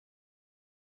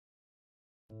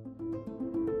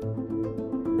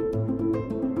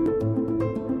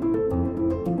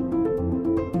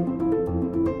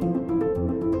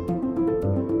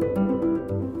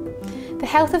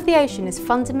health of the ocean is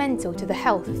fundamental to the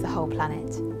health of the whole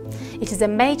planet. It is a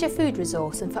major food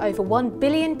resource, and for over 1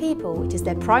 billion people it is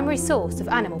their primary source of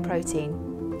animal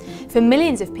protein. For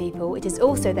millions of people it is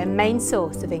also their main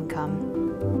source of income.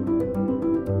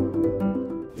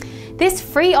 This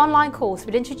free online course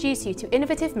will introduce you to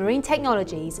innovative marine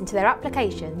technologies and to their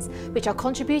applications, which are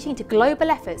contributing to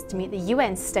global efforts to meet the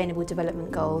UN Sustainable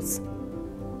Development Goals.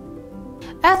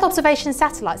 Earth observation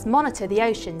satellites monitor the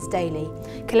oceans daily,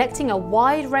 collecting a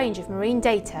wide range of marine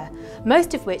data,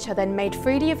 most of which are then made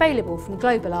freely available from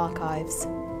global archives.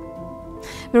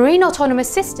 Marine autonomous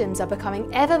systems are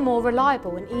becoming ever more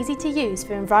reliable and easy to use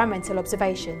for environmental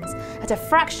observations, at a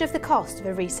fraction of the cost of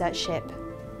a research ship.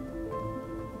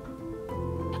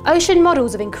 Ocean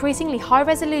models of increasingly high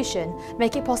resolution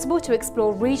make it possible to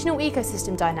explore regional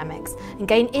ecosystem dynamics and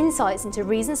gain insights into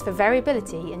reasons for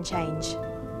variability and change.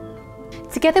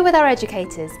 Together with our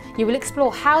educators, you will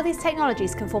explore how these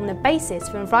technologies can form the basis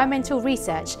for environmental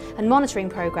research and monitoring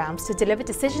programs to deliver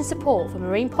decision support for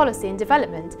marine policy and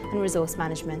development and resource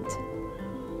management.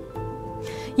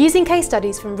 Using case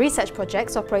studies from research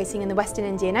projects operating in the Western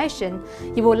Indian Ocean,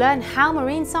 you will learn how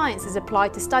marine science is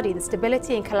applied to study the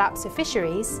stability and collapse of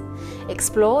fisheries,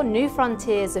 explore new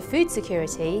frontiers of food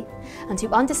security, and to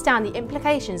understand the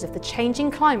implications of the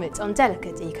changing climate on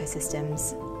delicate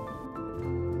ecosystems.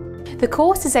 The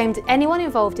course is aimed at anyone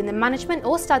involved in the management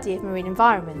or study of marine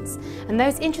environments, and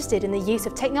those interested in the use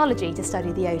of technology to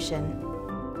study the ocean.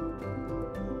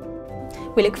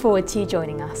 We look forward to you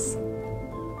joining us.